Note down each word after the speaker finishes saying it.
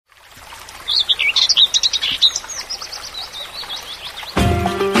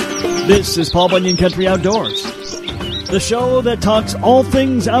This is Paul Bunyan Country Outdoors, the show that talks all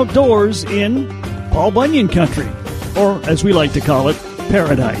things outdoors in Paul Bunyan Country, or as we like to call it,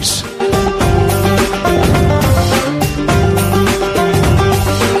 paradise.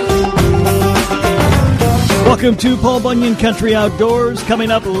 Welcome to Paul Bunyan Country Outdoors.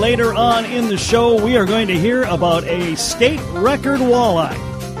 Coming up later on in the show, we are going to hear about a state record walleye.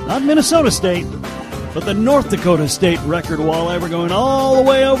 Not Minnesota State, but the North Dakota State record walleye. We're going all the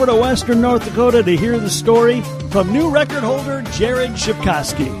way over to western North Dakota to hear the story from new record holder Jared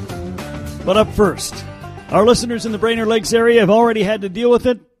Shipkoski. But up first, our listeners in the Brainerd Lakes area have already had to deal with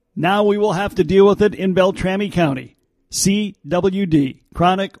it. Now we will have to deal with it in Beltrami County. CWD,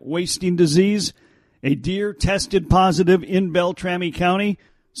 chronic wasting disease. A deer tested positive in Beltrami County.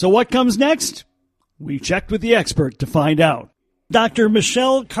 So what comes next? We checked with the expert to find out. Dr.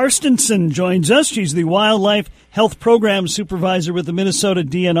 Michelle Karstensen joins us. She's the Wildlife Health Program Supervisor with the Minnesota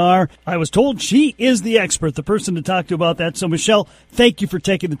DNR. I was told she is the expert, the person to talk to about that. So, Michelle, thank you for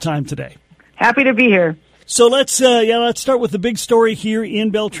taking the time today. Happy to be here. So let's start with the big story here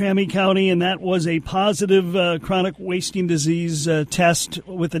in Beltrami County, and that was a positive chronic wasting disease test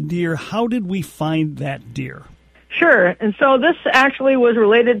with a deer. How did we find that deer? Sure. And so this actually was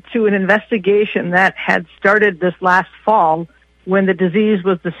related to an investigation that had started this last fall when the disease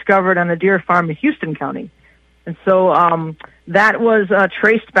was discovered on a deer farm in Houston County. And so that was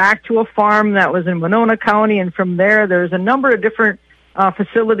traced back to a farm that was in Winona County, and from there's a number of different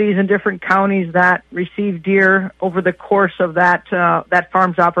facilities in different counties that receive deer over the course of that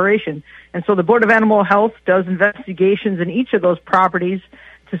farm's operation. And so the Board of Animal Health does investigations in each of those properties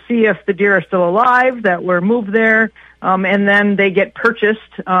to see if the deer are still alive that were moved there, and then they get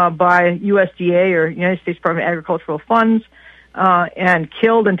purchased by USDA or United States Department of Agricultural Funds and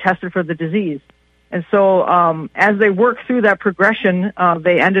killed and tested for the disease. And so as they work through that progression,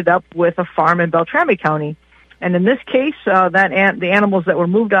 they ended up with a farm in Beltrami County. And in this case, the animals that were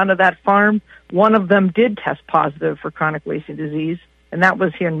moved onto that farm, one of them did test positive for chronic wasting disease, and that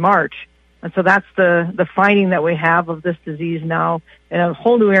was here in March. And so that's the finding that we have of this disease now in a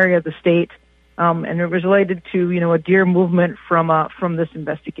whole new area of the state, and it was related to a deer movement from this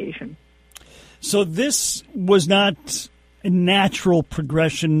investigation. So this was not a natural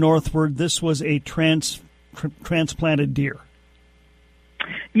progression northward. This was a transplanted deer.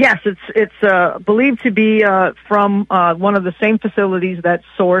 Yes, it's believed to be from one of the same facilities that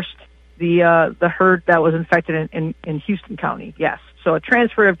sourced the herd that was infected in Houston County. Yes, so a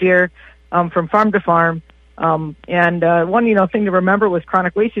transfer of deer from farm to farm. And one thing to remember with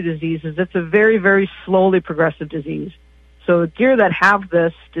chronic wasting disease is it's a very, very slowly progressive disease. So deer that have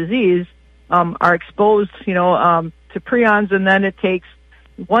this disease are exposed, to prions, and then it takes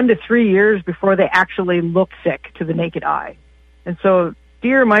 1 to 3 years before they actually look sick to the naked eye. And so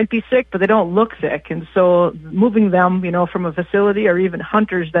deer might be sick, but they don't look sick. And so moving them, from a facility, or even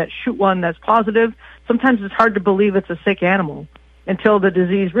hunters that shoot one that's positive, sometimes it's hard to believe it's a sick animal until the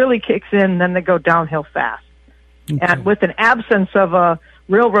disease really kicks in, then they go downhill fast. Okay. And with an absence of a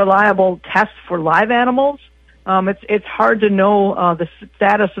real reliable test for live animals, it's hard to know the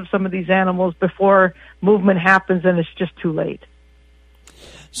status of some of these animals before movement happens, and it's just too late.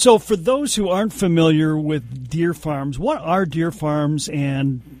 So for those who aren't familiar with deer farms, what are deer farms,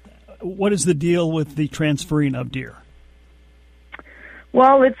 and what is the deal with the transferring of deer?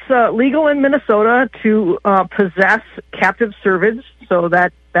 Well, it's legal in Minnesota to possess captive cervids, so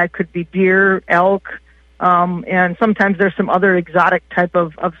that could be deer, elk, and sometimes there's some other exotic type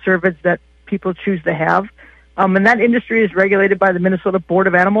of cervids that people choose to have. And that industry is regulated by the Minnesota Board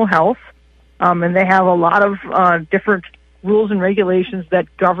of Animal Health, and they have a lot of different rules and regulations that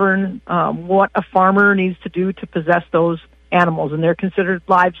govern what a farmer needs to do to possess those animals, and they're considered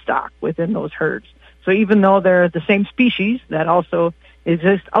livestock within those herds. So even though they're the same species that also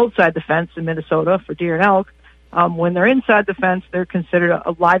exist outside the fence in Minnesota for deer and elk, when they're inside the fence, they're considered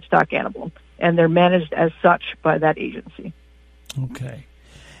a livestock animal, and they're managed as such by that agency. Okay.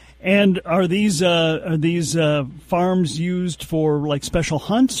 And are these farms used for like special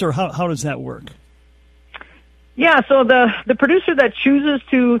hunts, or how does that work? Yeah, so the producer that chooses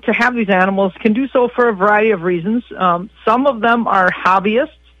to have these animals can do so for a variety of reasons. Some of them are hobbyists,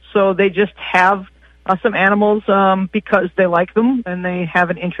 so they just have some animals because they like them and they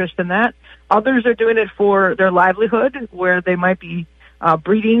have an interest in that. Others are doing it for their livelihood, where they might be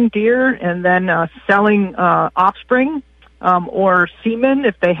breeding deer and then selling offspring or semen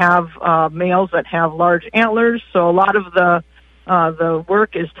if they have males that have large antlers. So a lot of the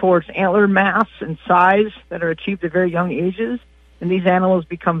work is towards antler mass and size that are achieved at very young ages, and these animals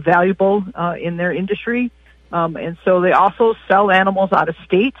become valuable in their industry. And so they also sell animals out of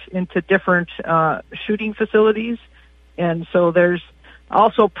state into different shooting facilities. And so there's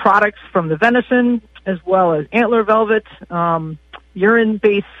also products from the venison as well as antler velvet,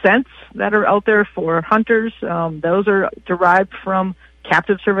 urine-based scents that are out there for hunters. Those are derived from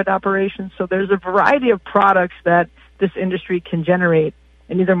captive cervid operations. So there's a variety of products that this industry can generate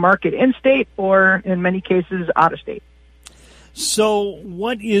and either market in-state or, in many cases, out-of-state. So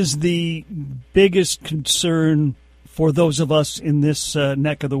what is the biggest concern for those of us in this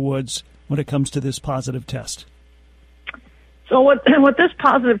neck of the woods when it comes to this positive test? So what this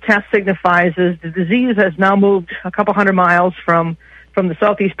positive test signifies is the disease has now moved a couple hundred miles from the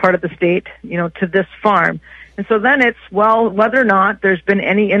southeast part of the state, to this farm. And so then it's, well, whether or not there's been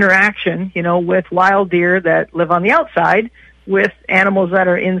any interaction, with wild deer that live on the outside with animals that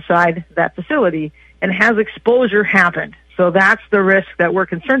are inside that facility, and has exposure happened? So that's the risk that we're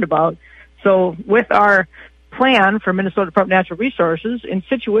concerned about. So with our plan for Minnesota Department of Natural Resources, in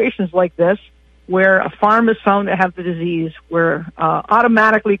situations like this, where a farm is found to have the disease, we're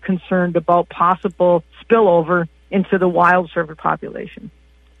automatically concerned about possible spillover into the wild cervid population.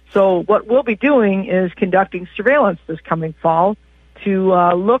 So what we'll be doing is conducting surveillance this coming fall to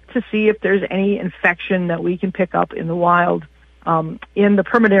look to see if there's any infection that we can pick up in the wild in the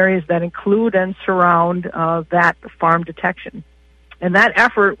permit areas that include and surround that farm detection. And that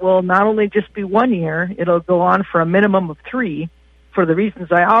effort will not only just be 1 year, it'll go on for a minimum of 3 for the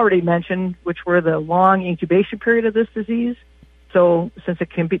reasons I already mentioned, which were the long incubation period of this disease. So since it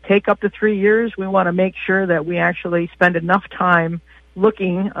can take up to 3 years, we want to make sure that we actually spend enough time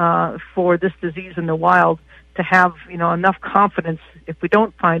looking for this disease in the wild to have enough confidence, if we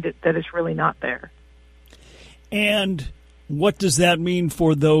don't find it, that it's really not there. And what does that mean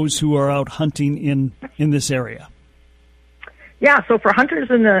for those who are out hunting in this area? Yeah, so for hunters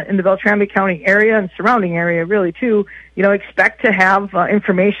in the Beltrami County area and surrounding area, really too, expect to have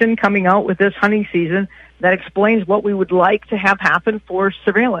information coming out with this hunting season that explains what we would like to have happen for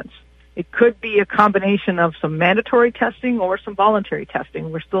surveillance. It could be a combination of some mandatory testing or some voluntary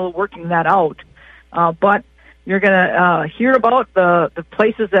testing. We're still working that out, but you're going to hear about the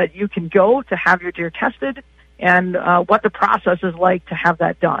places that you can go to have your deer tested, and what the process is like to have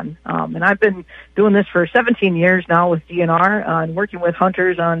that done. And I've been doing this for 17 years now with DNR and working with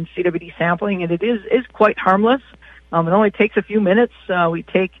hunters on CWD sampling, and it is quite harmless. It only takes a few minutes. We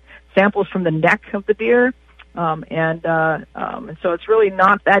take samples from the neck of the deer, and so it's really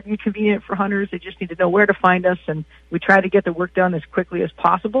not that inconvenient for hunters. They just need to know where to find us, and we try to get the work done as quickly as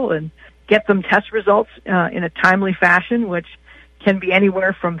possible and get them test results in a timely fashion, which can be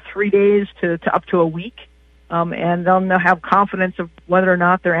anywhere from 3 days to up to a week. And they'll have confidence of whether or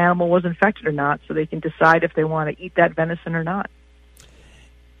not their animal was infected or not, so they can decide if they want to eat that venison or not.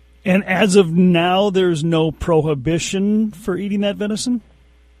 And as of now, there's no prohibition for eating that venison?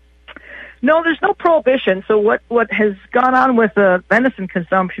 No, there's no prohibition. So what has gone on with venison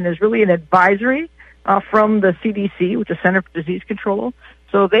consumption is really an advisory from the CDC, which is Center for Disease Control.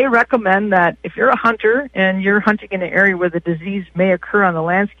 So they recommend that if you're a hunter and you're hunting in an area where the disease may occur on the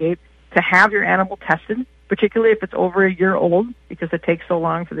landscape, to have your animal tested, particularly if it's over a year old, because it takes so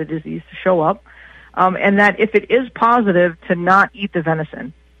long for the disease to show up, and that if it is positive, to not eat the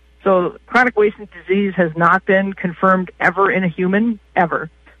venison. So chronic wasting disease has not been confirmed ever in a human, ever.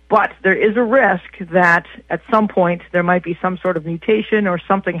 But there is a risk that at some point there might be some sort of mutation or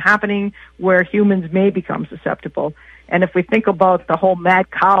something happening where humans may become susceptible. And if we think about the whole mad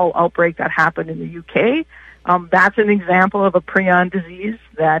cow outbreak that happened in the UK, that's an example of a prion disease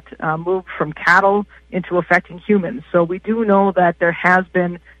that moved from cattle into affecting humans. So we do know that there has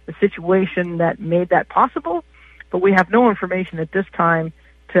been a situation that made that possible, but we have no information at this time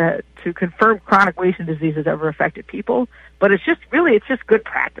to confirm chronic wasting disease has ever affected people. But it's just good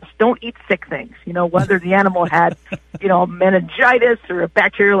practice. Don't eat sick things. Whether the animal had, meningitis or a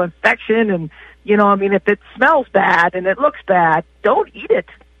bacterial infection, and if it smells bad and it looks bad, don't eat it.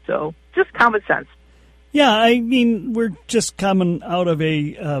 So just common sense. Yeah, I mean, we're just coming out of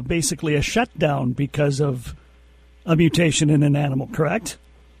basically a shutdown because of a mutation in an animal, correct?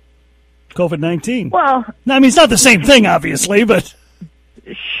 COVID-19. Well, I mean, it's not the same thing, obviously, but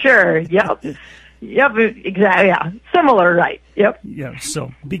sure. Yep. Yep. Exactly. Yeah. Similar, right? Yep. Yeah.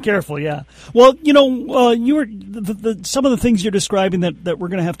 So be careful. Yeah. Well, you were some of the things you're describing that we're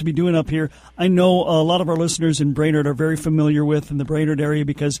going to have to be doing up here. I know a lot of our listeners in Brainerd are very familiar with in the Brainerd area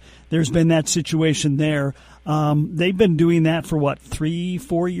because there's been that situation there. They've been doing that for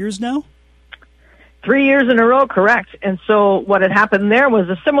 3-4 years now. 3 years in a row, correct. And so what had happened there was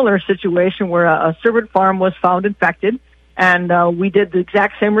a similar situation where a cervid farm was found infected And we did the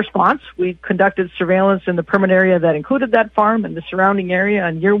exact same response. We conducted surveillance in the permit area that included that farm and the surrounding area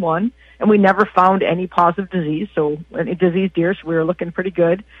on year one, and we never found any positive disease, so any diseased deer, so we were looking pretty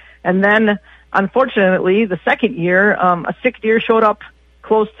good. And then, unfortunately, the second year, a sick deer showed up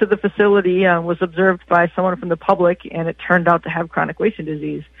close to the facility, was observed by someone from the public, and it turned out to have chronic wasting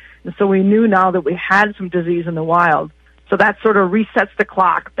disease. And so we knew now that we had some disease in the wild. So that sort of resets the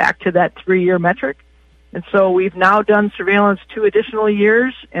clock back to that 3-year metric. And so we've now done surveillance 2 additional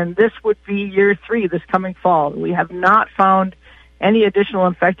years, and this would be year 3 this coming fall. We have not found any additional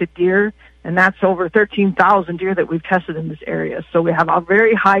infected deer, and that's over 13,000 deer that we've tested in this area. So we have a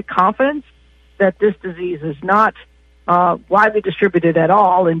very high confidence that this disease is not widely distributed at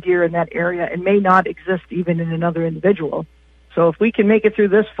all in deer in that area and may not exist even in another individual. So if we can make it through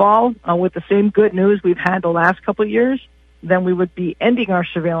this fall with the same good news we've had the last couple of years, then we would be ending our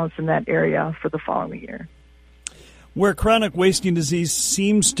surveillance in that area for the following year. Where chronic wasting disease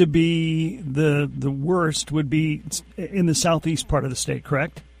seems to be the worst would be in the southeast part of the state,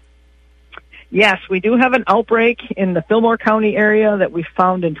 correct? Yes, we do have an outbreak in the Fillmore County area that we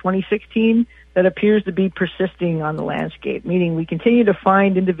found in 2016 that appears to be persisting on the landscape, meaning we continue to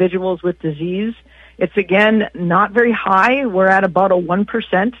find individuals with disease. It's, again, not very high. We're at about a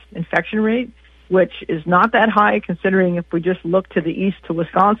 1% infection rate, which is not that high considering if we just look to the east to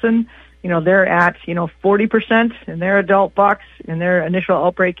Wisconsin, they're at, 40% in their adult bucks in their initial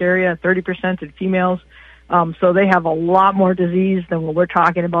outbreak area, 30% in females. So they have a lot more disease than what we're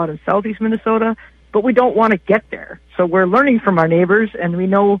talking about in southeast Minnesota, but we don't want to get there. So we're learning from our neighbors, and we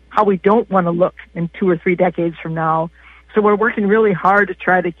know how we don't want to look in 2 or 3 decades from now. So we're working really hard to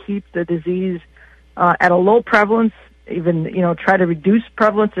try to keep the disease at a low prevalence, even, try to reduce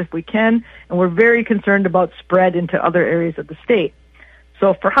prevalence if we can, and we're very concerned about spread into other areas of the state.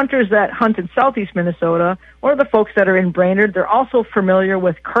 So for hunters that hunt in southeast Minnesota, or the folks that are in Brainerd, they're also familiar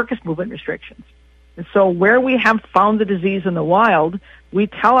with carcass movement restrictions. And so where we have found the disease in the wild, we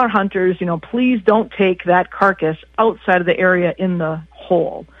tell our hunters, please don't take that carcass outside of the area in the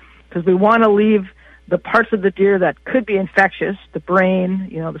hole, because we want to leave the parts of the deer that could be infectious, the brain,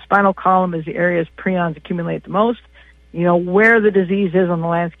 the spinal column is the areas prions accumulate the most, where the disease is on the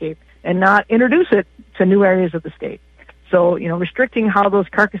landscape, and not introduce it to new areas of the state. So, restricting how those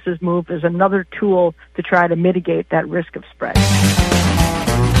carcasses move is another tool to try to mitigate that risk of spread.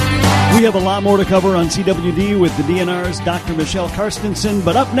 We have a lot more to cover on CWD with the DNR's Dr. Michelle Karstensen,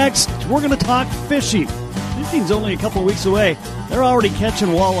 but up next, we're going to talk fishing. Fishing's only a couple weeks away. They're already catching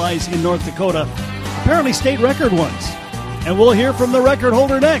walleyes in North Dakota, apparently state record ones. And we'll hear from the record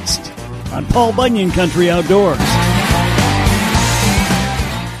holder next on Paul Bunyan Country Outdoors.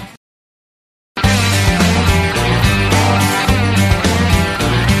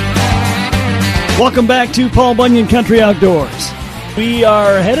 Welcome back to Paul Bunyan Country Outdoors. We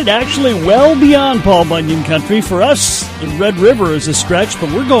are headed actually well beyond Paul Bunyan Country. For us, the Red River is a stretch,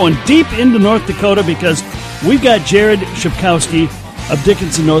 but we're going deep into North Dakota because we've got Jared Shipkowski of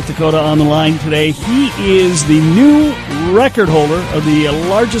Dickinson, North Dakota on the line today. He is the new record holder of the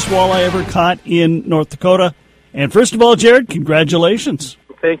largest walleye ever caught in North Dakota. And first of all, Jared, congratulations.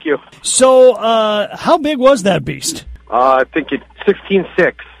 Thank you. So how big was that beast? I think it's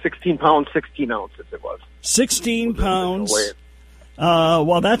 16.6, 16 pounds, 16 ounces it was. 16 pounds.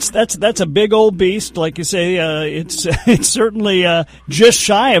 Well, that's a big old beast. Like you say, it's certainly just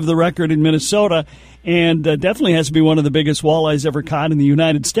shy of the record in Minnesota, and definitely has to be one of the biggest walleyes ever caught in the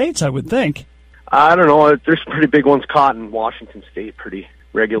United States, I would think. I don't know. There's pretty big ones caught in Washington State pretty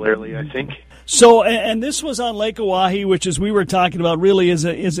regularly, I think. So, and this was on Lake Oahe, which, as we were talking about, really is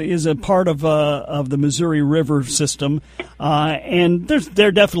a part of the Missouri River system, and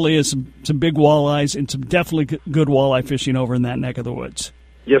there definitely is some big walleyes and some definitely good walleye fishing over in that neck of the woods.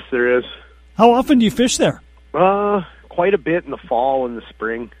 Yes, there is. How often do you fish there? Quite a bit in the fall and the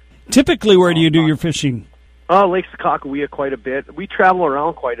spring. Typically, where do you do your fishing? Lake Sakakawea quite a bit. We travel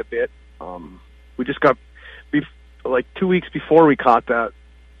around quite a bit. We just got, like 2 weeks before we caught that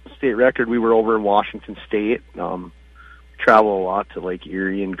state record, we were over in Washington State. Travel a lot to Lake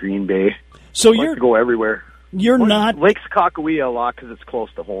Erie and Green Bay. So you go everywhere. You're not Lake Sakakawea a lot because it's close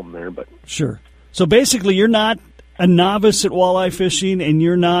to home there, but sure. So basically, you're not a novice at walleye fishing, and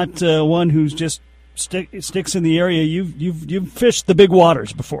you're not one who's just sticks in the area. You've fished the big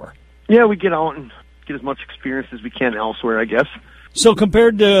waters before. Yeah, we get out and get as much experience as we can elsewhere, I guess. So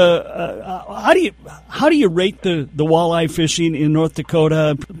compared to how do you rate the walleye fishing in North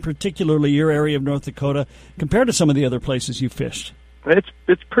Dakota, particularly your area of North Dakota, compared to some of the other places you fished?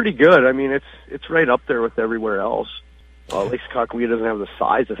 It's pretty good. I mean, it's right up there with everywhere else. Lake Sakakawea doesn't have the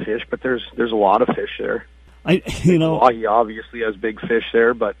size of fish, but there's a lot of fish there. Wauhee obviously has big fish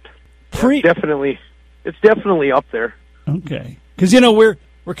there, but it's definitely up there. Okay, because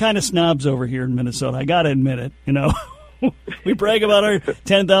we're kind of snobs over here in Minnesota. I got to admit it. We brag about our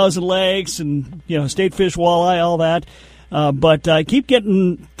 10,000 lakes and state fish, walleye, all that. But I keep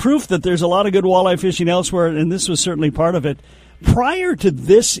getting proof that there's a lot of good walleye fishing elsewhere, and this was certainly part of it. Prior to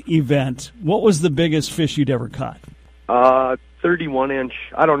this event, what was the biggest fish you'd ever caught? 31-inch.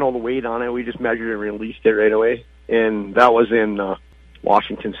 I don't know the weight on it. We just measured it and released it right away. And that was in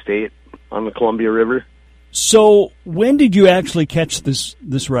Washington State on the Columbia River. So when did you actually catch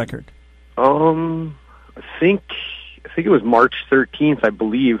this record? I think it was March 13th, I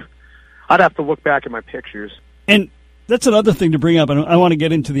believe. I'd have to look back at my pictures. And that's another thing to bring up, and I want to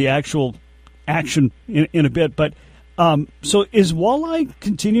get into the actual action in a bit, but so is walleye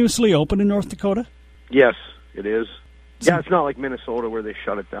continuously open in North Dakota? Yes, it is. Yeah, it's not like Minnesota where they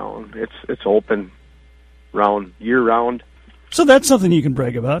shut it down. It's open year-round. So that's something you can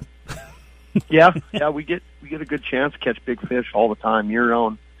brag about. Yeah, we get a good chance to catch big fish all the time,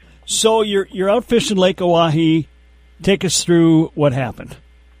 year-round. So you're out fishing Lake Oahe. Take us through what happened.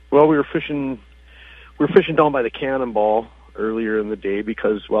 Well, we were fishing down by the Cannonball earlier in the day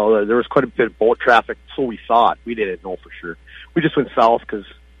because, there was quite a bit of boat traffic, so we thought. We didn't know for sure. We just went south because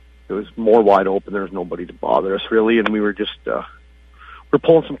it was more wide open. There was nobody to bother us, really, and we were just we're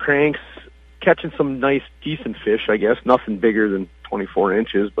pulling some cranks, catching some nice, decent fish, I guess. Nothing bigger than 24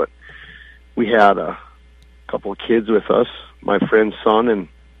 inches, but we had a couple of kids with us, my friend's son, and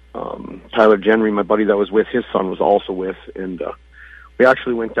Tyler Genry, my buddy that was with, his son was also with, and we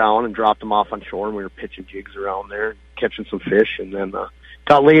actually went down and dropped them off on shore, and we were pitching jigs around there, catching some fish, and then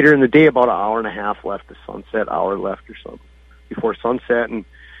got later in the day, about an hour and a half left to sunset, hour left or something before sunset, and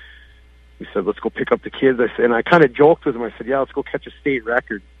we said, let's go pick up the kids. I kind of joked with him. I said, yeah, let's go catch a state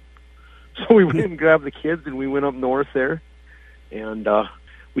record. So we went and grabbed the kids, and we went up north there, and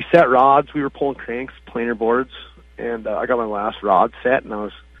we set rods. We were pulling cranks, planer boards, and I got my last rod set, and I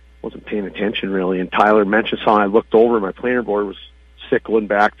wasn't paying attention really. And Tyler mentioned something. I looked over, my planer board was sickling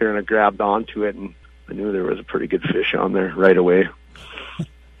back there, and I grabbed onto it, and I knew there was a pretty good fish on there right away.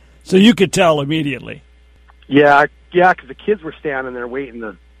 So you could tell immediately. Yeah, because the kids were standing there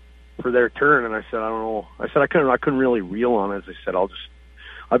waiting for their turn, and I said, I don't know. I said I couldn't really reel on it. I said,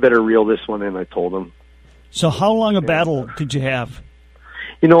 I better reel this one in. I told them. So how long a battle did you have?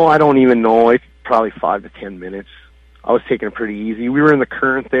 I don't even know. It's probably 5 to 10 minutes. I was taking it pretty easy. We were in the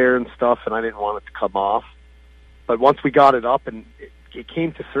current there and stuff, and I didn't want it to come off. But once we got it up, and it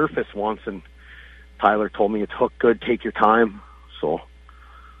came to surface once, and Tyler told me it's hooked good, take your time. So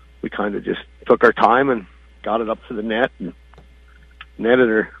we kind of just took our time and got it up to the net and netted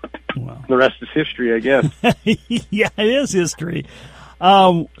her. Wow. The rest is history, I guess. Yeah, it is history.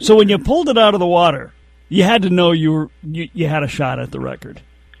 So when you pulled it out of the water, you had to know you had a shot at the record.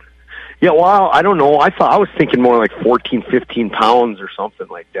 Yeah, well, I don't know. I was thinking more like 14, 15 pounds or something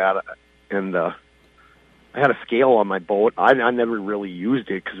like that. And I had a scale on my boat. I never really used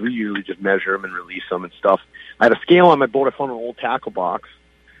it because we usually just measure them and release them and stuff. I had a scale on my boat. I found an old tackle box,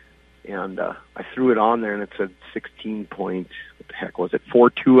 and I threw it on there, and it said 16 point, what the heck was it,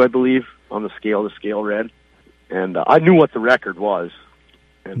 4.2, I believe, on the scale. The scale read. And I knew what the record was.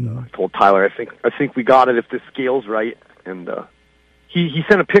 And I told Tyler, I think we got it if the scale's right. And he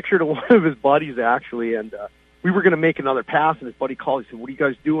sent a picture to one of his buddies, actually, and we were going to make another pass, and his buddy called. He said, what are you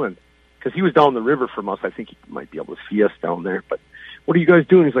guys doing? Because he was down the river from us. I think he might be able to see us down there. But what are you guys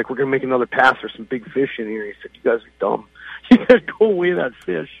doing? He's like, we're going to make another pass. There's some big fish in here. He said, you guys are dumb. He said, go away that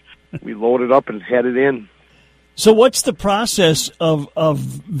fish. We loaded up and headed in. So what's the process of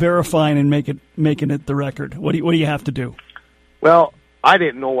verifying and making it the record? What do you have to do? Well, I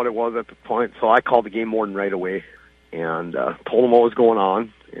didn't know what it was at the point, so I called the game warden right away and told him what was going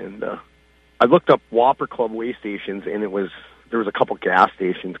on. And I looked up Whopper Club weigh stations, and there was a couple gas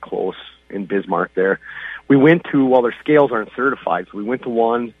stations close in Bismarck there. We went to, their scales aren't certified, so we went to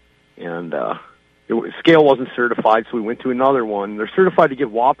one, and scale wasn't certified, so we went to another one. They're certified to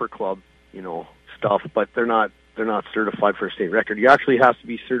give Whopper Club, stuff, but they're not certified for a state record. You actually have to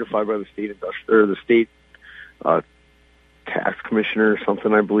be certified by the state tax commissioner or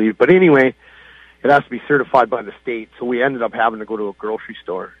something, I believe. But anyway, it has to be certified by the state. So we ended up having to go to a grocery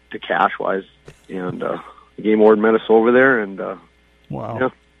store to Cashwise, and the game warden met us over there, and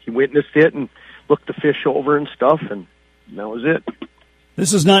wow, he witnessed it and looked the fish over and stuff, and that was it.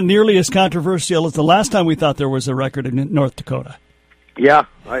 This is not nearly as controversial as the last time we thought there was a record in North Dakota. Yeah,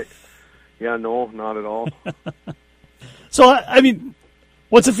 no, not at all. So, I mean,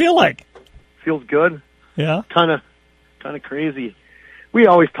 what's it feel like? Feels good. Yeah? Kind of crazy. we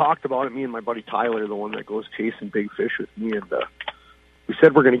always talked about it, me and my buddy Tyler, the one that goes chasing big fish with me, and we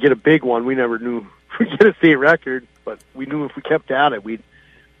said we're going to get a big one. We never knew if we'd get a state record, but we knew if we kept at it, we'd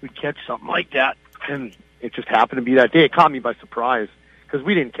catch something like that. And it just happened to be that day. It caught me by surprise because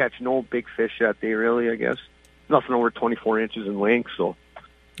we didn't catch no big fish that day, really, I guess. Nothing over 24 inches in length, so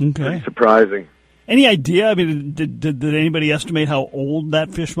pretty surprising. Any idea? I mean, did anybody estimate how old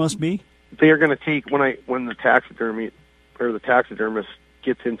that fish must be? They are going to take, when the taxidermist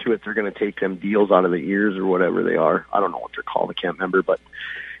gets into it, they're going to take them deals out of the ears or whatever they are. I don't know what they're called. I can't remember, but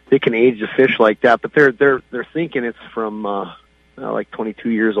they can age the fish like that. But they're thinking it's from like 22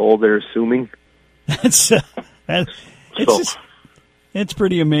 years old. They're assuming. It's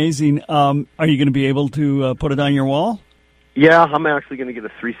pretty amazing. Are you going to be able to put it on your wall? Yeah, I'm actually going to get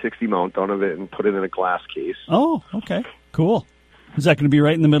a 360 mount out of it and put it in a glass case. Oh, okay, cool. Is that going to be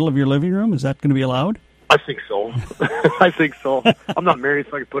right in the middle of your living room? Is that going to be allowed? I think so. I think so. I'm not married,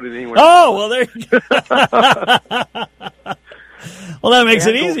 so I can put it anywhere. Oh, well, there you go. Well, that makes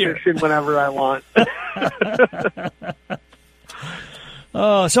it easier. Fishing whenever I want.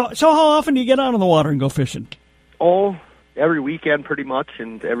 So how often do you get out on the water and go fishing? Oh, every weekend pretty much,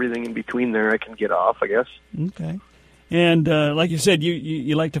 and everything in between there I can get off, I guess. Okay. And like you said,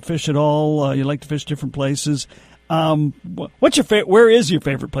 you like to fish it all. You like to fish different places. Where is your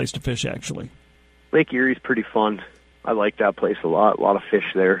favorite place to fish, actually? Lake Erie's pretty fun. I like that place a lot. A lot of fish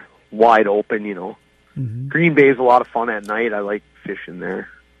there. Wide open, you know. Mm-hmm. Green Bay's a lot of fun at night. I like fishing there.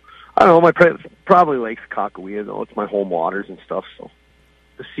 I don't know, probably Lake Kakawea, though. It's my home waters and stuff, so.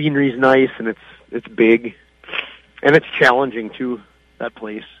 The scenery's nice, and it's big. And it's challenging, too, that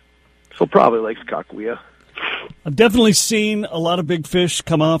place. So probably Lake Kakawea. I've definitely seen a lot of big fish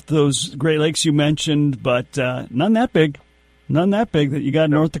come off those Great Lakes you mentioned, but none that big. None that big that you got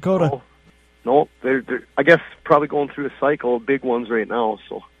in North Dakota. No, they're I guess probably going through a cycle of big ones right now,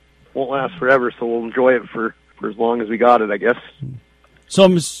 so won't last forever, so we'll enjoy it for as long as we got it, I guess. So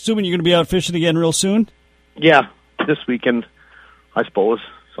I'm assuming you're going to be out fishing again real soon? Yeah, this weekend, I suppose,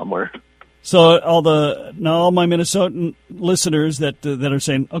 somewhere. So all my Minnesotan listeners that are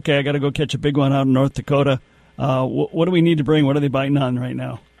saying, okay, I got to go catch a big one out in North Dakota, what do we need to bring? What are they biting on right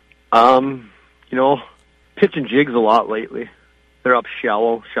now? Pitching jigs a lot lately. They're up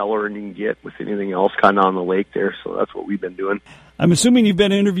shallower than you can get with anything else kind of on the lake there, so that's what we've been doing. I'm assuming you've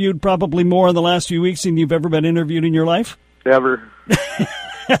been interviewed probably more in the last few weeks than you've ever been interviewed in your life? Ever.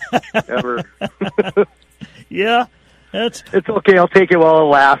 Ever. Yeah. It's okay. I'll take it while it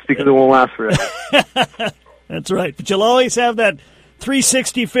lasts because it won't last forever. That's right. But you'll always have that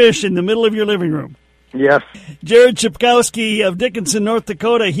 360 fish in the middle of your living room. Yes. Jared Chipkowski of Dickinson, North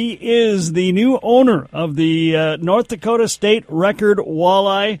Dakota. He is the new owner of the North Dakota State Record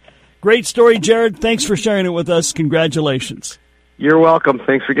Walleye. Great story, Jared. Thanks for sharing it with us. Congratulations. You're welcome.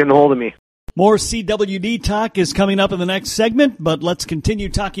 Thanks for getting a hold of me. More CWD talk is coming up in the next segment, but let's continue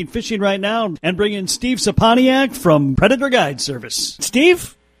talking fishing right now and bring in Steve Saponiak from Predator Guide Service.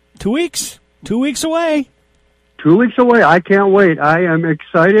 Steve, 2 weeks. 2 weeks away. 2 weeks away. I can't wait. I am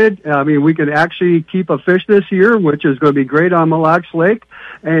excited. I mean, we could actually keep a fish this year, which is going to be great on Mille Lacs Lake.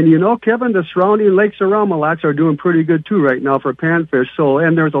 And, Kevin, the surrounding lakes around Mille Lacs are doing pretty good, too, right now for panfish.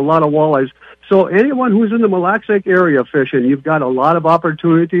 And there's a lot of walleyes. So anyone who's in the Mille Lacs Lake area fishing, you've got a lot of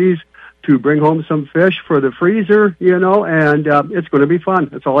opportunities to bring home some fish for the freezer, and it's going to be fun.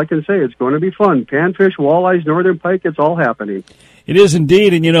 That's all I can say. It's going to be fun. Panfish, walleyes, northern pike, it's all happening. It is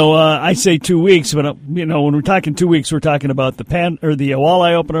indeed, and I say 2 weeks, but when we're talking 2 weeks, we're talking about the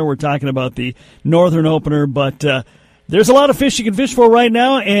walleye opener. We're talking about the northern opener, but there's a lot of fish you can fish for right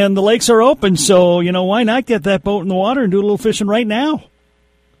now, and the lakes are open. So why not get that boat in the water and do a little fishing right now?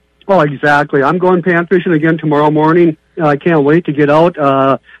 Oh, exactly. I'm going pan fishing again tomorrow morning. I can't wait to get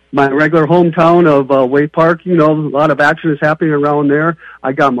out. My regular hometown of Way Park, a lot of action is happening around there.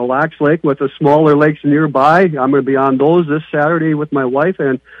 I got Mille Lacs Lake with the smaller lakes nearby. I'm going to be on those this Saturday with my wife,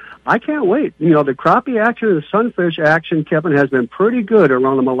 and I can't wait. The crappie action and the sunfish action, Kevin, has been pretty good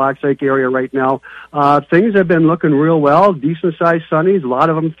around the Mille Lacs Lake area right now. Things have been looking real well. Decent-sized sunnies, a lot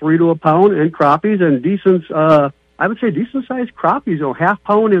of them 3 to a pound, and crappies, and I would say decent-sized crappies, half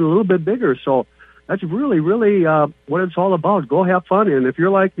pound and a little bit bigger, so that's really, really what it's all about. Go have fun, and if you're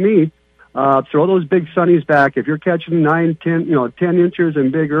like me, throw those big sunnies back. If you're catching 9, 10 inches and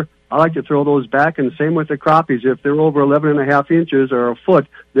bigger, I like to throw those back, and same with the crappies. If they're over 11.5 inches or a foot,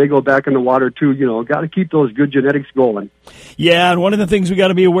 they go back in the water too. Got to keep those good genetics going. Yeah, and one of the things we got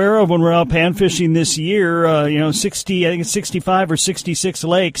to be aware of when we're out pan fishing this year, 65 or 66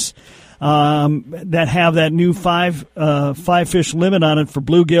 lakes. that have that new five fish limit on it for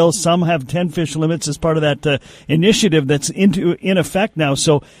bluegills. Some have 10 fish limits as part of that initiative that's in effect now.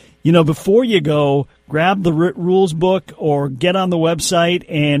 So, before you go, grab the rules book or get on the website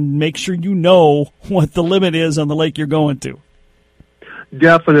and make sure you know what the limit is on the lake you're going to.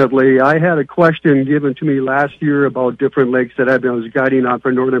 Definitely. I had a question given to me last year about different lakes that I was guiding on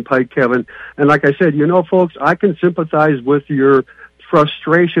for Northern Pike, Kevin. And like I said, folks, I can sympathize with your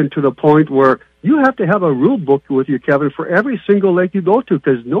frustration to the point where you have to have a rule book with you, Kevin, for every single lake you go to,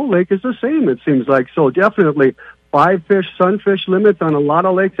 because no lake is the same, it seems like. So definitely 5 fish sunfish limits on a lot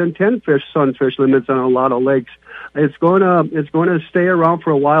of lakes and 10 fish sunfish limits on a lot of lakes. It's going to stay around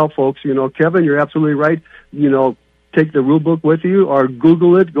for a while, folks. Kevin, you're absolutely right. Take the rule book with you or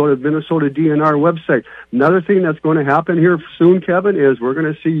Google it, go to the Minnesota DNR website. Another thing that's going to happen here soon, Kevin, is we're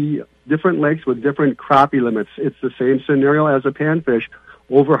going to see different lakes with different crappie limits. It's the same scenario as a panfish.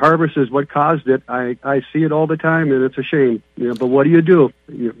 Overharvest is what caused it. I see it all the time, and it's a shame. But what do you do?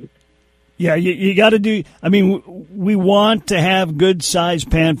 Yeah, you got to do. I mean, we want to have good-sized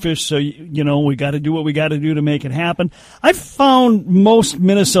panfish, so we got to do what we got to do to make it happen. I've found most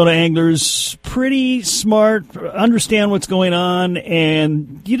Minnesota anglers pretty smart, understand what's going on,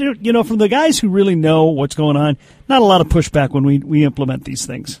 and from the guys who really know what's going on, not a lot of pushback when we implement these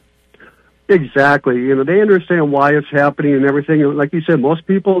things. Exactly. They understand why it's happening and everything. Like you said, most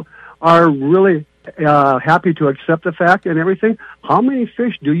people are really happy to accept the fact and everything. How many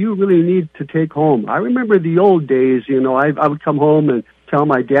fish do you really need to take home? I remember the old days, I would come home and tell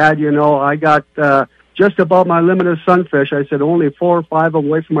my dad, I got just about my limit of sunfish. I said only 4 or 5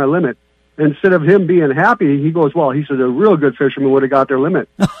 away from my limit. Instead of him being happy, he goes, he says a real good fisherman would have got their limit.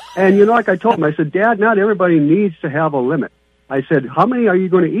 And like I told him, I said, Dad, not everybody needs to have a limit. I said, how many are you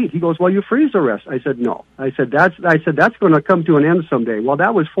going to eat? He goes, you freeze the rest. I said, no. I said, that's going to come to an end someday. Well,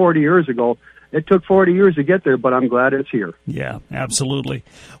 that was 40 years ago. It took 40 years to get there, but I'm glad it's here. Yeah, absolutely.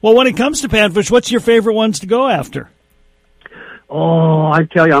 Well, when it comes to panfish, what's your favorite ones to go after? Oh, I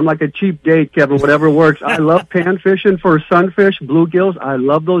tell you, I'm like a cheap date, Kevin, whatever works. I love pan fishing for sunfish, bluegills. I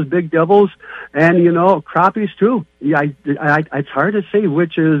love those big devils. And, crappies too. Yeah, it's hard to say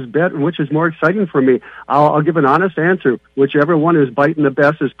which is better, which is more exciting for me. I'll give an honest answer. Whichever one is biting the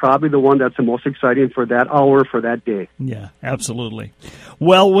best is probably the one that's the most exciting for that hour, for that day. Yeah, absolutely.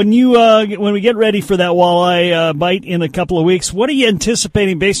 Well, when we get ready for that walleye bite in a couple of weeks, what are you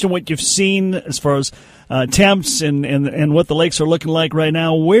anticipating based on what you've seen as far as temps and what the lakes are looking like right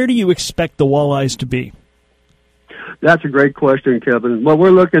now? Where do you expect the walleyes to be? That's a great question, Kevin. What we're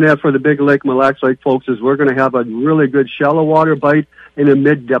looking at for the Big Lake, Mille Lacs Lake folks is we're going to have a really good shallow water bite and a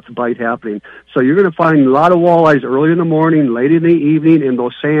mid-depth bite happening. So you're going to find a lot of walleyes early in the morning, late in the evening in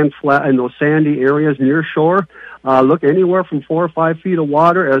those sandy areas near shore. Look anywhere from 4 or 5 feet of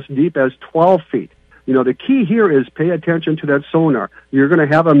water as deep as 12 feet. The key here is pay attention to that sonar. You're going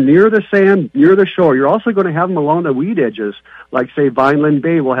to have them near the sand, near the shore. You're also going to have them along the weed edges. Like, say, Vineland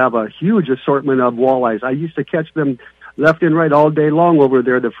Bay will have a huge assortment of walleyes. I used to catch them left and right all day long over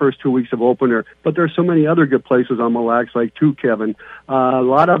there the first 2 weeks of opener. But there's so many other good places on Mille Lacs Lake too, Kevin. A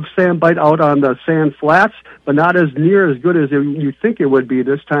lot of sand bite out on the sand flats, but not as near as good as you think it would be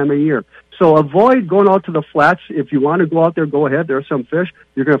this time of year. So avoid going out to the flats. If you want to go out there, go ahead. There are some fish.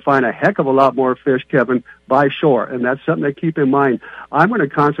 You're going to find a heck of a lot more fish, Kevin, by shore, and that's something to keep in mind. I'm going to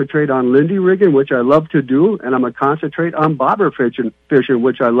concentrate on Lindy rigging, which I love to do, and I'm going to concentrate on bobber fishing,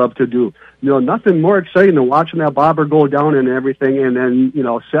 which I love to do. Nothing more exciting than watching that bobber go down and everything, and then,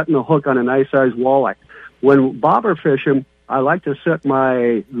 setting the hook on a nice-sized walleye. When bobber fishing, I like to set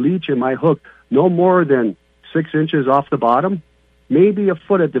my leech and my hook no more than 6 inches off the bottom. Maybe a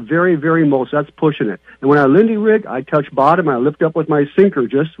foot at the very, very most. That's pushing it. And when I Lindy rig, I touch bottom, I lift up with my sinker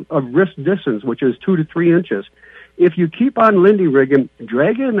just of wrist distance, which is 2 to 3 inches. If you keep on Lindy rigging,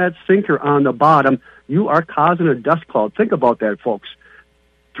 dragging that sinker on the bottom, you are causing a dust cloud. Think about that, folks.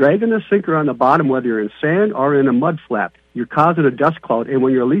 Dragging the sinker on the bottom, whether you're in sand or in a mud flat, you're causing a dust cloud. And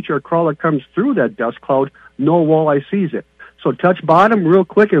when your leech or crawler comes through that dust cloud, no walleye sees it. So touch bottom real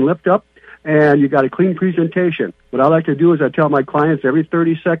quick and lift up. And you got a clean presentation. What I like to do is I tell my clients every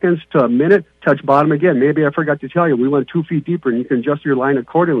 30 seconds to a minute, touch bottom again. Maybe I forgot to tell you, we went 2 feet deeper, and you can adjust your line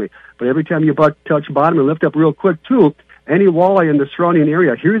accordingly. But every time you touch bottom and lift up real quick, too, any walleye in the surrounding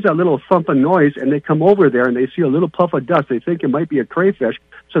area hears that little thumping noise, and they come over there, and they see a little puff of dust. They think it might be a crayfish,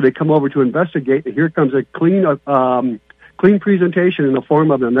 so they come over to investigate, and here comes a clean presentation in the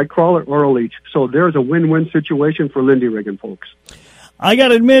form of a neck crawler or a leech. So there's a win-win situation for Lindy rigging, folks. I got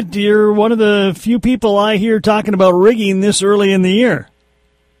to admit, you're one of the few people I hear talking about rigging this early in the year.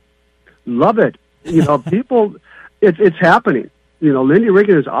 Love it. People, it's happening. Lindy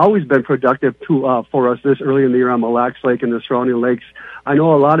rigging has always been productive for us this early in the year on Mille Lacs Lake and the surrounding lakes. I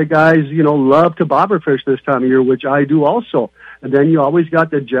know a lot of guys, love to bobber fish this time of year, which I do also. And then you always got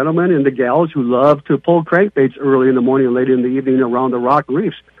the gentlemen and the gals who love to pull crankbaits early in the morning and late in the evening around the rock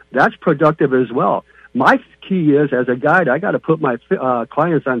reefs. That's productive as well. My key is, as a guide, I got to put my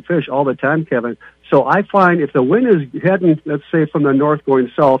clients on fish all the time, Kevin. So I find if the wind is heading, let's say, from the north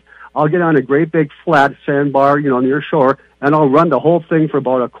going south, I'll get on a great big flat sandbar, near shore, and I'll run the whole thing for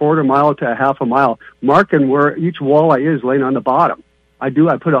about a quarter mile to a half a mile, marking where each walleye is laying on the bottom. I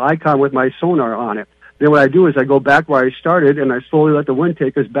put an icon with my sonar on it. Then what I do is I go back where I started, and I slowly let the wind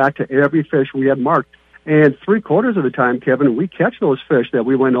take us back to every fish we had marked. And 3/4 of the time, Kevin, we catch those fish that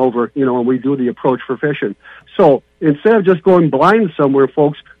we went over, when we do the approach for fishing. So instead of just going blind somewhere,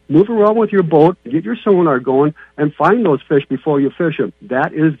 folks, move around with your boat, get your sonar going, and find those fish before you fish them.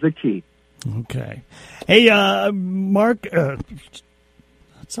 That is the key. Okay. Hey, Mark,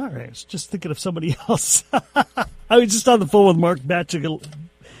 it's all right. I was just thinking of somebody else. I was just on the phone with Mark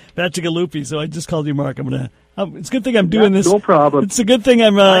Bacigalupi, so I just called you Mark. It's a good thing I'm doing this. No problem. It's a good thing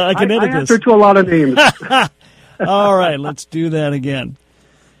I can edit this. I answer to a lot of names. All right, let's do that again.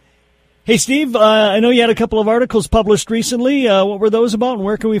 Hey, Steve, I know you had a couple of articles published recently. What were those about, and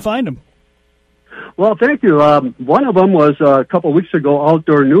where can we find them? Well, thank you. One of them was a couple of weeks ago,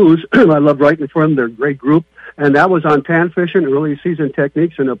 Outdoor News. I love writing for them. They're a great group. And that was on pan fishing, early season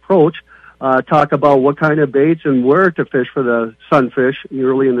techniques and approach. Talk about what kind of baits and where to fish for the sunfish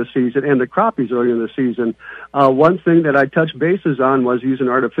early in the season and the crappies early in the season. One thing that I touched bases on was using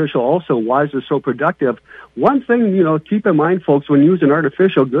artificial also. Why is it so productive? One thing, keep in mind, folks, when using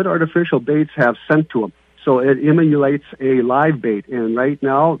good artificial baits have scent to them. So it emulates a live bait. And right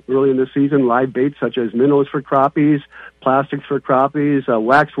now, early in the season, live baits such as minnows for crappies, plastics for crappies,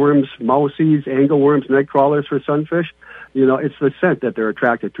 waxworms, mousies, angleworms, night crawlers for sunfish. It's the scent that they're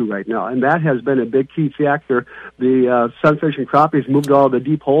attracted to right now. And that has been a big key factor. The sunfish and crappies moved all the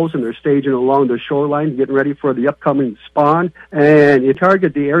deep holes, and they're staging along the shoreline, getting ready for the upcoming spawn. And you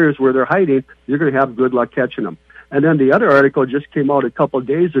target the areas where they're hiding, you're going to have good luck catching them. And then the other article just came out a couple of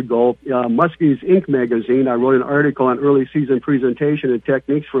days ago, Muskie's Inc. magazine. I wrote an article on early season presentation and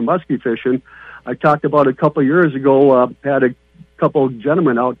techniques for muskie fishing. I talked about a couple of years ago, had a couple of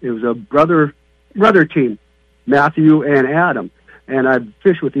gentlemen out. It was a brother team, Matthew and Adam. And I've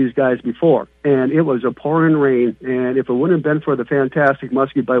fished with these guys before. And it was a pouring rain. And if it wouldn't have been for the fantastic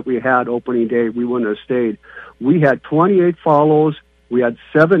muskie bite we had opening day, we wouldn't have stayed. We had 28 follows. We had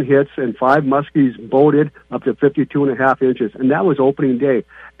 7 hits and 5 muskies boated up to 52.5 inches. And that was opening day.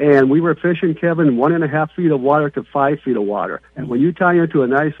 And we were fishing, Kevin, 1.5 feet of water to 5 feet of water. And when you tie into a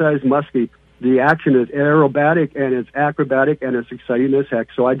nice sized muskie, the action is aerobatic and it's acrobatic and it's exciting as heck.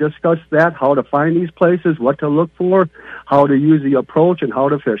 So I discussed that, how to find these places, what to look for, how to use the approach, and how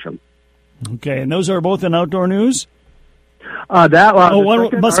to fish them. Okay, and those are both in Outdoor News? Article on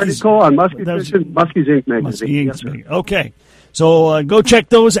Muskie fishing, Muskie's Inc. magazine. Muskie's Inc. Okay. So go check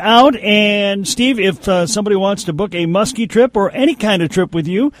those out. And, Steve, if somebody wants to book a muskie trip or any kind of trip with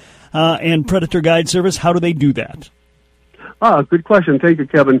you and Predator Guide Service, how do they do that? Good question. Thank you,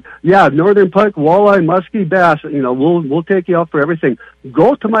 Kevin. Yeah, northern pike, walleye, muskie, bass, we'll take you out for everything.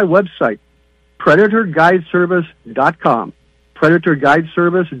 Go to my website, PredatorGuideService.com.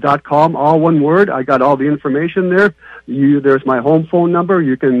 PredatorGuideService.com, all one word. I got all the information there. There's my home phone number.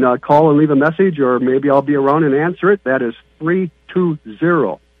 You can call and leave a message, or maybe I'll be around and answer it. That is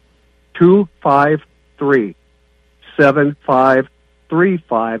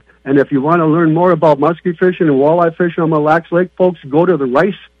 320-253-7535. And if you want to learn more about muskie fishing and walleye fishing on Mille Lacs Lake, folks, go to the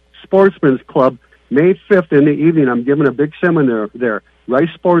Rice Sportsman's Club May 5th in the evening. I'm giving a big seminar there.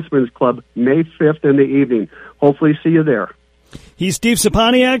 Rice Sportsman's Club May 5th in the evening. Hopefully see you there. He's Steve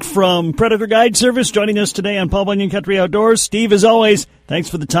Saponiak from Predator Guide Service, joining us today on Paul Bunyan Country Outdoors. Steve, as always, thanks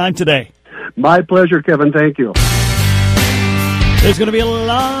for the time today. My pleasure, Kevin. Thank you. There's going to be a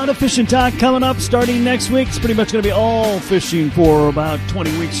lot of fishing talk coming up starting next week. It's pretty much going to be all fishing for about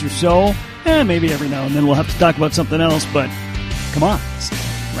 20 weeks or so. And maybe every now and then we'll have to talk about something else, but come on. It's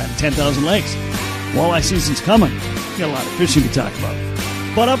around 10,000 lakes. Walleye season's coming. We've got a lot of fishing to talk about.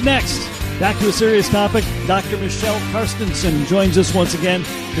 But up next, back to a serious topic. Dr. Michelle Carstensen joins us once again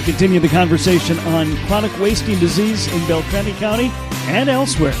to continue the conversation on chronic wasting disease in Beltrami County and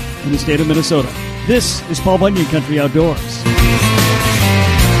elsewhere in the state of Minnesota. This is Paul Bunyan Country Outdoors.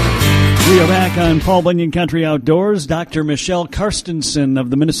 We are back on Paul Bunyan Country Outdoors. Dr. Michelle Carstensen of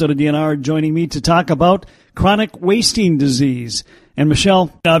the Minnesota DNR joining me to talk about chronic wasting disease. And Michelle,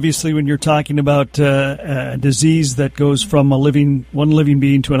 obviously when you're talking about a disease that goes from one living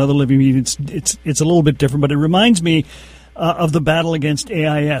being to another living being, it's a little bit different, but it reminds me of the battle against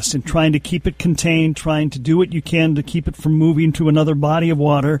AIS and trying to keep it contained, trying to do what you can to keep it from moving to another body of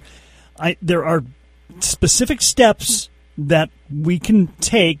water. There are specific steps that we can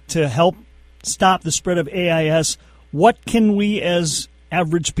take to help stop the spread of AIS. What can we as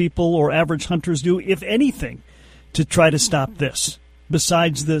average people or average hunters do, if anything, to try to stop this,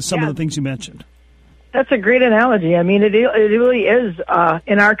 besides some of the things you mentioned? That's a great analogy. I mean, it really is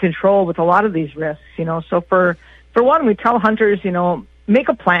in our control with a lot of these risks, So for one, we tell hunters, make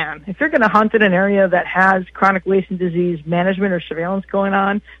a plan. If you're going to hunt in an area that has chronic wasting disease management or surveillance going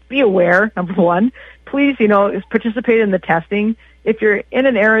on, be aware, number one. Please, participate in the testing. If you're in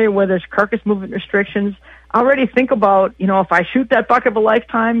an area where there's carcass movement restrictions, already think about, if I shoot that buck of a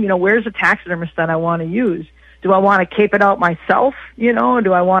lifetime, where's the taxidermist that I want to use? Do I want to cape it out myself? Do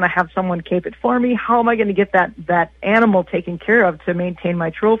I want to have someone cape it for me? How am I going to get that animal taken care of to maintain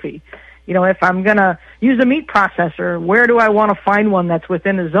my trophy? If I'm going to use a meat processor, where do I want to find one that's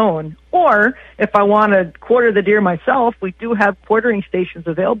within a zone? Or if I want to quarter the deer myself, we do have quartering stations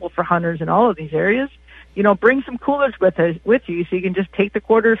available for hunters in all of these areas. Bring some coolers with you so you can just take the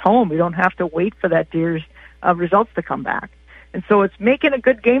quarters home. You don't have to wait for that deer's results to come back. And so it's making a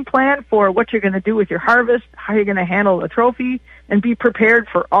good game plan for what you're going to do with your harvest, how you're going to handle a trophy, and be prepared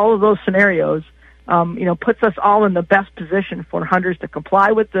for all of those scenarios. Puts us all in the best position for hunters to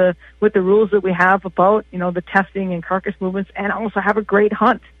comply with the rules that we have about, the testing and carcass movements, and also have a great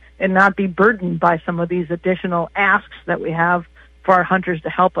hunt and not be burdened by some of these additional asks that we have for our hunters to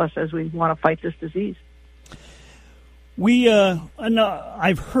help us as we want to fight this disease.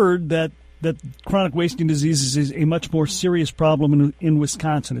 I've heard that chronic wasting disease is a much more serious problem in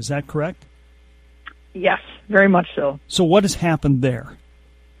Wisconsin. Is that correct? Yes, very much so. So what has happened there?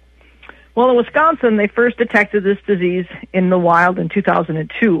 Well, in Wisconsin, they first detected this disease in the wild in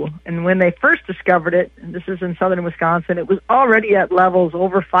 2002. And when they first discovered it, and this is in southern Wisconsin, it was already at levels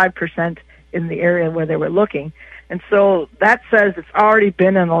over 5% in the area where they were looking. And so that says it's already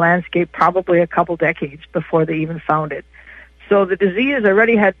been in the landscape probably a couple decades before they even found it. So the disease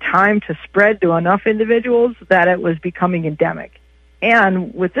already had time to spread to enough individuals that it was becoming endemic.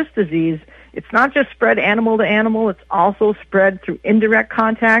 And with this disease, it's not just spread animal to animal, it's also spread through indirect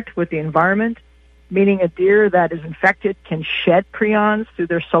contact with the environment, meaning a deer that is infected can shed prions through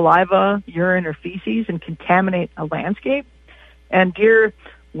their saliva, urine, or feces and contaminate a landscape. And deer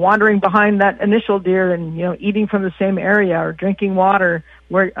wandering behind that initial deer and, eating from the same area or drinking water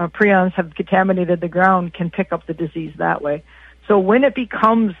where prions have contaminated the ground can pick up the disease that way. So when it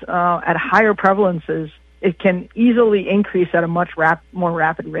becomes at higher prevalences, it can easily increase at a much more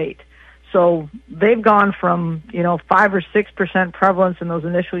rapid rate. So they've gone from, 5 or 6% prevalence in those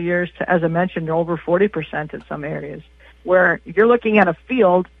initial years to, as I mentioned, over 40% in some areas, where if you're looking at a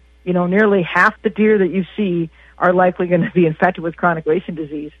field, nearly half the deer that you see are likely going to be infected with chronic wasting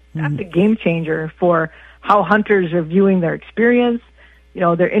disease. That's a game changer for how hunters are viewing their experience,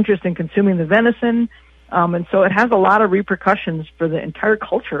 their interest in consuming the venison. And so it has a lot of repercussions for the entire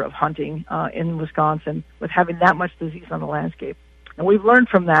culture of hunting in Wisconsin with having that much disease on the landscape. And we've learned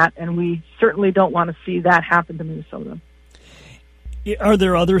from that, and we certainly don't want to see that happen to Minnesota. Are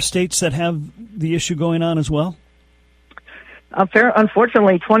there other states that have the issue going on as well?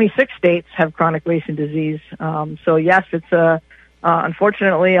 Unfortunately, 26 states have chronic wasting disease. So yes, it's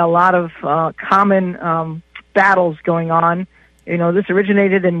unfortunately a lot of common battles going on. This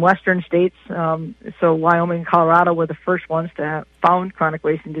originated in western states, so Wyoming and Colorado were the first ones to have found chronic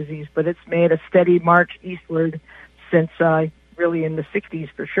wasting disease, but it's made a steady march eastward since really in the 60s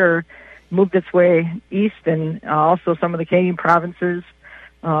for sure, moved its way east, and also some of the Canadian provinces,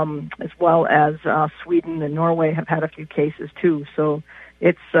 as well as Sweden and Norway have had a few cases too. So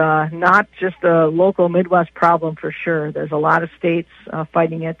it's not just a local Midwest problem for sure. There's a lot of states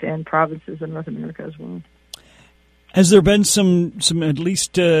fighting it and provinces in North America as well. Has there been some at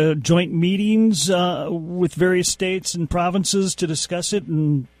least joint meetings with various states and provinces to discuss it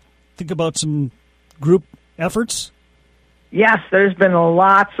and think about some group efforts? Yes, there's been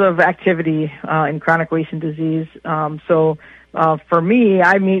lots of activity in chronic wasting disease. So for me,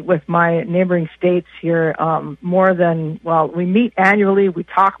 I meet with my neighboring states here we meet annually, we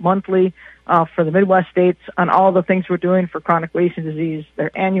talk monthly for the Midwest states on all the things we're doing for chronic wasting disease. There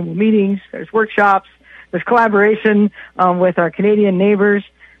are annual meetings, there's workshops, there's collaboration with our Canadian neighbors.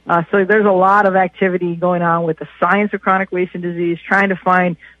 So there's a lot of activity going on with the science of chronic wasting disease, trying to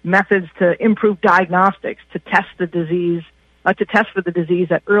find methods to improve diagnostics, to test the disease, to test for the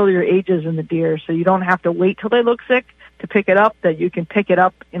disease at earlier ages in the deer, so you don't have to wait till they look sick to pick it up, that you can pick it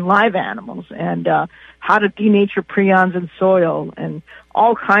up in live animals, and how to denature prions in soil, and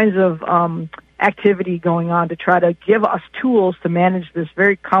all kinds of activity going on to try to give us tools to manage this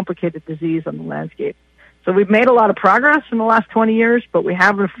very complicated disease on the landscape. So we've made a lot of progress in the last 20 years, but we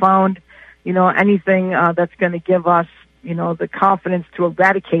haven't found, anything that's going to give us, the confidence to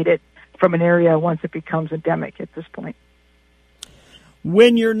eradicate it from an area once it becomes endemic at this point.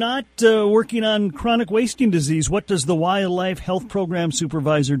 When you're not working on chronic wasting disease, what does the Wildlife Health Program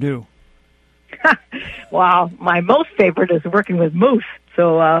Supervisor do? Wow, my most favorite is working with moose.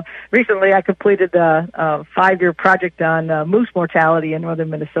 So recently I completed a 5-year project on moose mortality in northern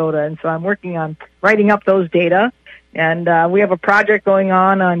Minnesota, and so I'm working on writing up those data. And we have a project going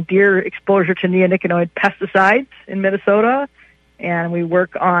on deer exposure to neonicotinoid pesticides in Minnesota, and we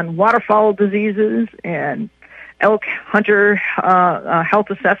work on waterfowl diseases and elk hunter health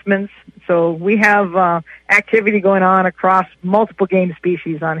assessments. So we have activity going on across multiple game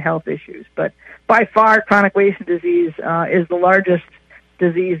species on health issues. But by far, chronic wasting disease is the largest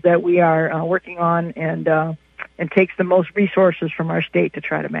disease that we are working on, and takes the most resources from our state to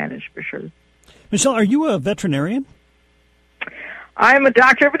try to manage, for sure. Michelle, are you a veterinarian? I'm a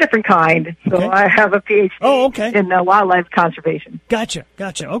doctor of a different kind, so okay. I have a PhD in wildlife conservation. Gotcha.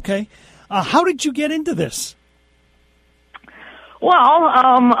 Okay. How did you get into this? Well,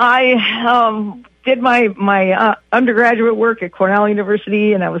 I did my undergraduate work at Cornell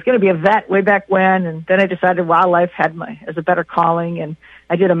University, and I was going to be a vet way back when, and then I decided wildlife as a better calling, and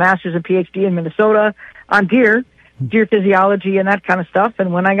I did a master's and PhD in Minnesota on deer physiology and that kind of stuff.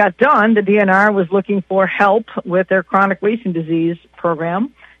 And when I got done, the DNR was looking for help with their chronic wasting disease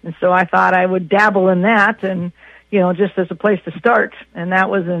program, and so I thought I would dabble in that, and just as a place to start. And that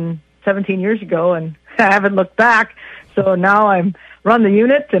was 17 years ago, and I haven't looked back. So now I run the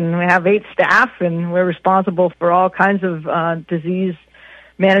unit, and we have 8 staff, and we're responsible for all kinds of disease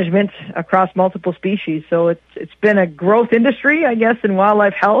management across multiple species. So it's been a growth industry, I guess, in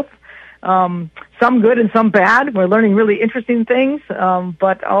wildlife health. Some good and some bad. We're learning really interesting things,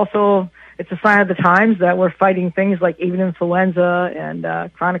 but also it's a sign of the times that we're fighting things like avian influenza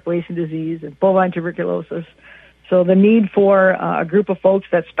and chronic wasting disease and bovine tuberculosis. So the need for a group of folks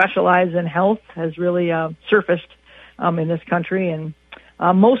that specialize in health has really surfaced in this country, and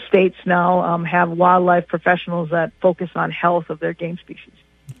most states now have wildlife professionals that focus on health of their game species.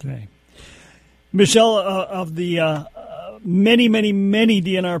 Okay. Michelle, of the many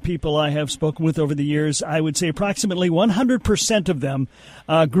DNR people I have spoken with over the years, I would say approximately 100% of them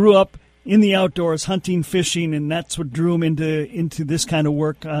grew up in the outdoors, hunting, fishing, and that's what drew them into this kind of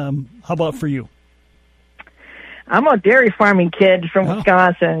work. How about for you? I'm a dairy farming kid from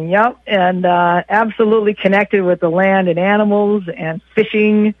Wisconsin, and absolutely connected with the land and animals and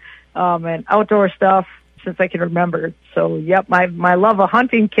fishing and outdoor stuff since I can remember. So, my love of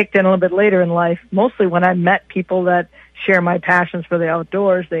hunting kicked in a little bit later in life, mostly when I met people that share my passions for the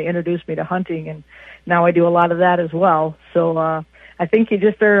outdoors. They introduced me to hunting, and now I do a lot of that as well. So I think you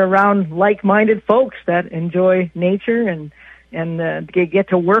just are around like-minded folks that enjoy nature and get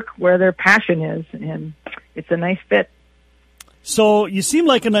to work where their passion is, and it's a nice fit. So you seem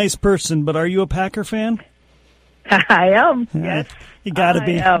like a nice person, but are you a Packer fan? I am, yes. You got to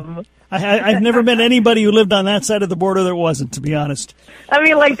be. I am. I've never met anybody who lived on that side of the border that wasn't, to be honest. I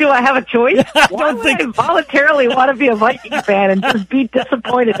mean, do I have a choice? Why would I voluntarily want to be a Viking fan and just be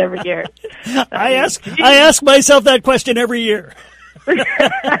disappointed every year? I ask myself that question every year.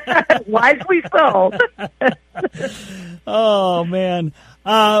 Wisely so. Oh, man.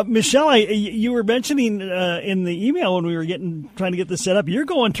 Michelle, you were mentioning in the email when we were trying to get this set up, you're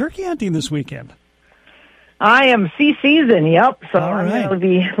going turkey hunting this weekend. I am season, yep. So All right. I'm going to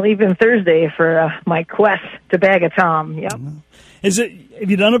be leaving Thursday for my quest to bag a tom, yep.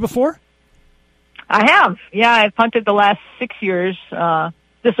 Have you done it before? I have, yeah. I've hunted the last 6 years.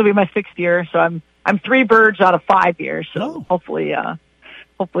 This will be my 6th year, so I'm 3 birds out of 5 years. So hopefully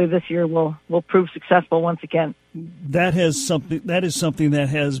this year will prove successful once again. That is something that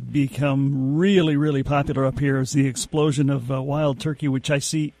has become really, really popular up here, is the explosion of wild turkey, which I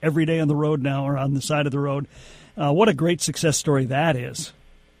see every day on the road now, or on the side of the road. What a great success story that is.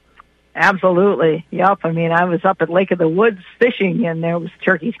 Absolutely. Yep. I mean, I was up at Lake of the Woods fishing, and there was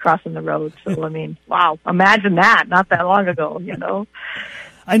turkeys crossing the road. So, I mean, wow, imagine that not that long ago,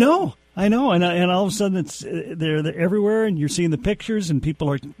 I know, and all of a sudden they're everywhere, and you're seeing the pictures, and people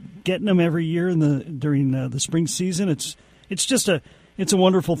are getting them every year during the spring season. It's a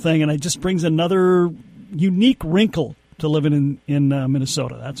wonderful thing, and it just brings another unique wrinkle to living in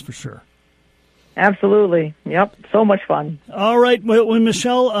Minnesota. That's for sure. Absolutely. Yep. So much fun. All right. Well,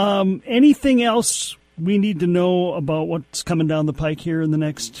 Michelle, anything else we need to know about what's coming down the pike here in the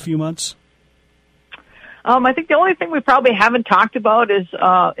next few months? I think the only thing we probably haven't talked about is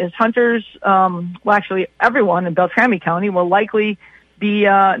hunters, actually everyone in Beltrami County will likely be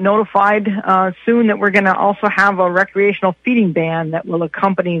notified soon that we're going to also have a recreational feeding ban that will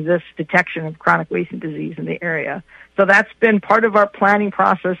accompany this detection of chronic wasting disease in the area. So that's been part of our planning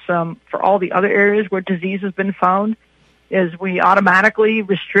process for all the other areas where disease has been found, is we automatically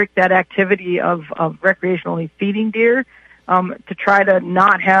restrict that activity of recreationally feeding deer to try to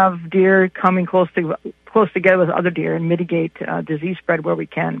not have deer coming close together with other deer and mitigate disease spread where we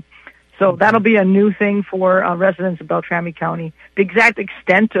can. So that'll be a new thing for residents of Beltrami County. The exact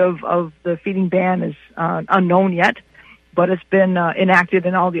extent of the feeding ban is unknown yet, but it's been enacted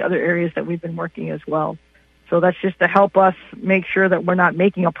in all the other areas that we've been working as well. So that's just to help us make sure that we're not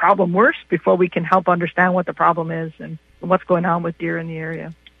making a problem worse before we can help understand what the problem is and what's going on with deer in the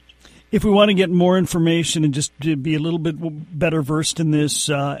area. If we want to get more information and just to be a little bit better versed in this,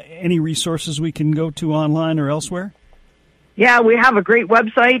 any resources we can go to online or elsewhere? Yeah, we have a great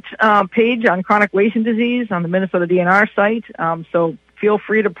website page on chronic wasting disease on the Minnesota DNR site. So feel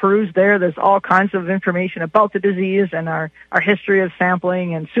free to peruse there. There's all kinds of information about the disease and our history of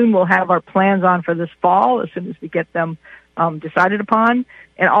sampling. And soon we'll have our plans on for this fall as soon as we get them decided upon.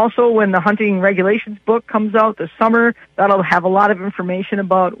 And also when the hunting regulations book comes out this summer, that'll have a lot of information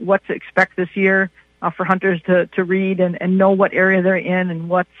about what to expect this year for hunters to read and know what area they're in and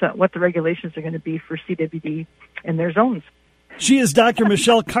what the regulations are going to be for CWD in their zones. She is Dr.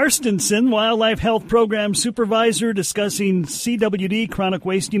 Michelle Karstensen, Wildlife Health Program Supervisor, discussing CWD, chronic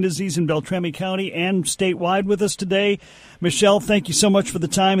wasting disease in Beltrami County and statewide with us today. Michelle, thank you so much for the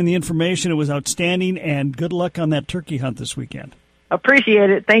time and the information. It was outstanding, and good luck on that turkey hunt this weekend. Appreciate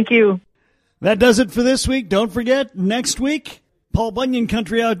it. Thank you. That does it for this week. Don't forget, next week, Paul Bunyan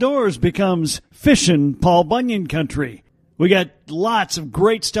Country Outdoors becomes Fishin' Paul Bunyan Country. We got lots of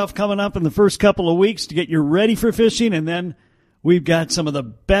great stuff coming up in the first couple of weeks to get you ready for fishing, and then we've got some of the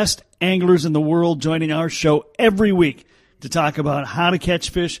best anglers in the world joining our show every week to talk about how to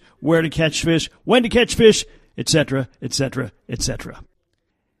catch fish, where to catch fish, when to catch fish, etc., etc., etc.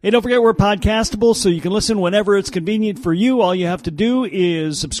 Hey, don't forget we're podcastable, so you can listen whenever it's convenient for you. All you have to do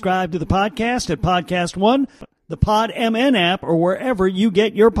is subscribe to the podcast at Podcast One, the Pod MN app, or wherever you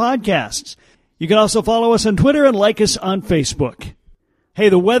get your podcasts. You can also follow us on Twitter and like us on Facebook. Hey,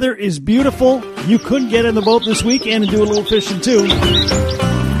 the weather is beautiful. You could get in the boat this weekend and do a little fishing, too.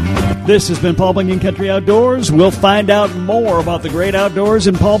 This has been Paul Bunyan Country Outdoors. We'll find out more about the great outdoors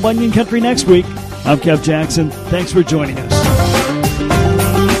in Paul Bunyan Country next week. I'm Kev Jackson. Thanks for joining us.